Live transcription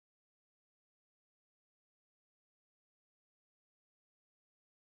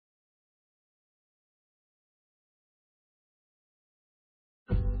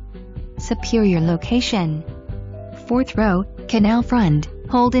Superior location. 4th row, Canal Front,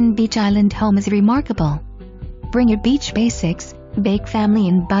 Holden Beach Island Home is remarkable. Bring your beach basics, bake family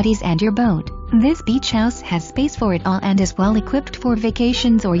and buddies and your boat. This beach house has space for it all and is well equipped for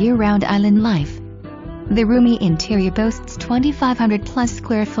vacations or year-round island life. The roomy interior boasts 2,500 plus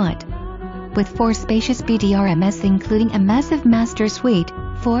square foot, with 4 spacious bdrms including a massive master suite,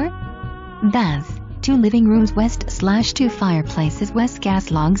 4 baths, 2 living rooms west/2 fireplaces west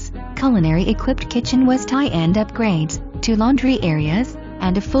gas logs, culinary equipped kitchen west high-end upgrades, 2 laundry areas,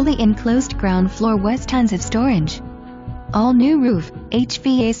 and a fully enclosed ground floor west tons of storage. All new roof,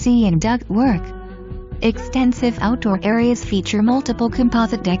 HVAC and duct work. Extensive outdoor areas feature multiple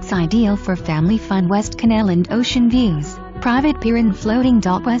composite decks ideal for family fun west canal and ocean views. Private pier and floating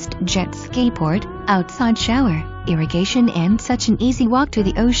dock west jet ski port, outside shower, irrigation and such an easy walk to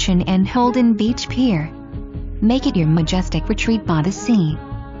the ocean and Holden Beach Pier. Make it your majestic retreat by the sea.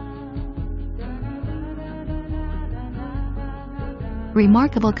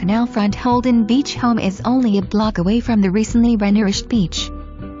 Remarkable Canal Front Holden Beach Home is only a block away from the recently renovated beach.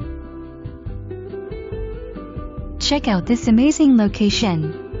 Check out this amazing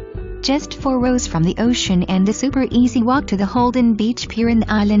location. Just 4 rows from the ocean and a super easy walk to the Holden Beach Pier and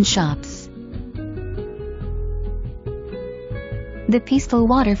island shops. The peaceful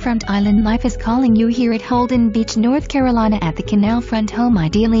waterfront island life is calling you here at Holden Beach, North Carolina at the Canal Front Home,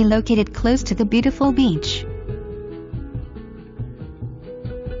 ideally located close to the beautiful beach.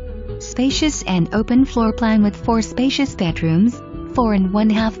 Spacious and open floor plan with 4 spacious bedrooms, 4 and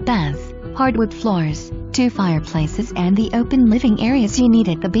 1/2 baths, hardwood floors, 2 fireplaces and the open living areas you need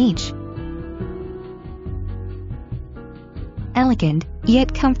at the beach. Elegant,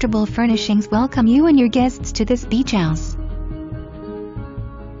 yet comfortable furnishings welcome you and your guests to this beach house.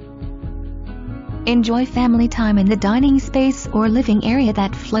 Enjoy family time in the dining space or living area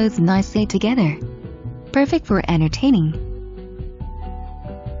that flows nicely together. Perfect for entertaining.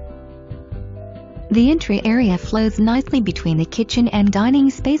 The entry area flows nicely between the kitchen and dining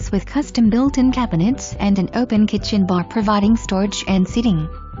space with custom built-in cabinets and an open kitchen bar providing storage and seating.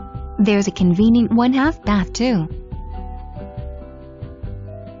 There's a convenient 1/2 bath too.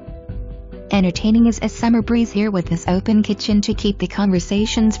 Entertaining is a summer breeze here with this open kitchen to keep the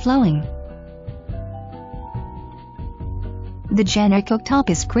conversations flowing. The Jenner cooktop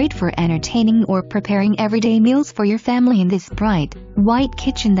is great for entertaining or preparing everyday meals for your family in this bright, white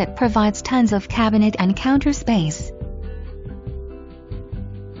kitchen that provides tons of cabinet and counter space.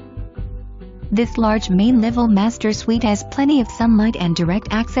 This large main-level master suite has plenty of sunlight and direct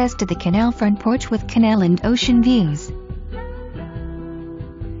access to the canal front porch with canal and ocean views.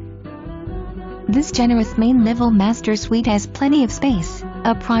 This generous main-level master suite has plenty of space,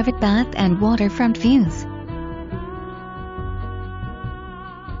 a private bath and waterfront views.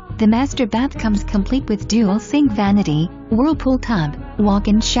 The master bath comes complete with dual sink vanity, whirlpool tub,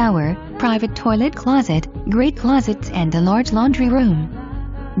 walk-in shower, private toilet closet, great closets and a large laundry room.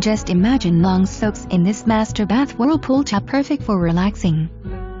 Just imagine long soaks in this master bath whirlpool tub, perfect for relaxing.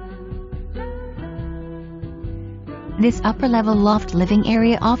 This upper-level loft living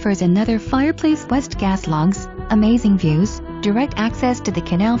area offers another fireplace west gas logs, amazing views, direct access to the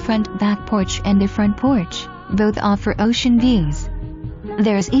canal front back porch and the front porch. Both offer ocean views.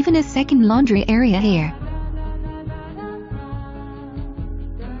 There's even a second laundry area here.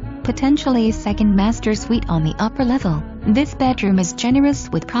 Potentially a second master suite on the upper level. This bedroom is generous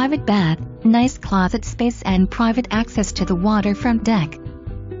with private bath, nice closet space and private access to the waterfront deck.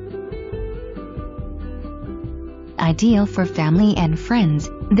 Ideal for family and friends,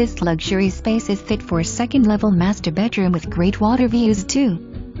 this luxury space is fit for a second-level master bedroom with great water views too.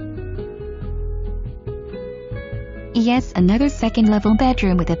 Yes, another second-level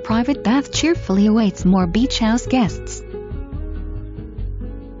bedroom with a private bath cheerfully awaits more beach house guests.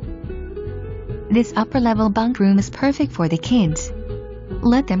 This upper-level bunk room is perfect for the kids.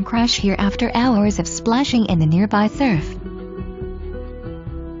 Let them crash here after hours of splashing in the nearby surf.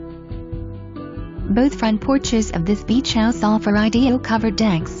 Both front porches of this beach house offer ideal covered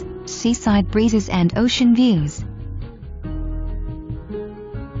decks, seaside breezes and ocean views.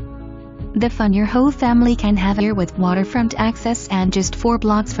 The fun your whole family can have here with waterfront access and just 4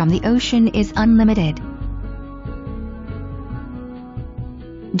 blocks from the ocean is unlimited.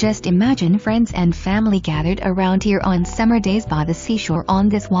 Just imagine friends and family gathered around here on summer days by the seashore on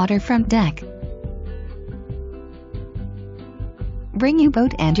this waterfront deck. Bring your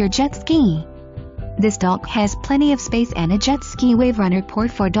boat and your jet ski. This dock has plenty of space and a jet ski wave runner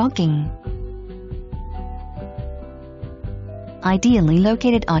port for docking. Ideally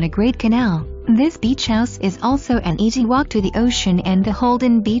located on a great canal, This beach house is also an easy walk to the ocean and the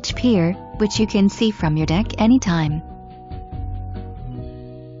Holden Beach Pier, which you can see from your deck anytime.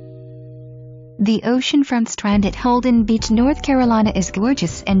 The oceanfront strand at Holden Beach, North Carolina is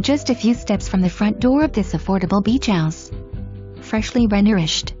gorgeous and just a few steps from the front door of this affordable beach house. Freshly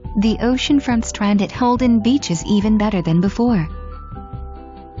renourished, the oceanfront strand at Holden Beach is even better than before.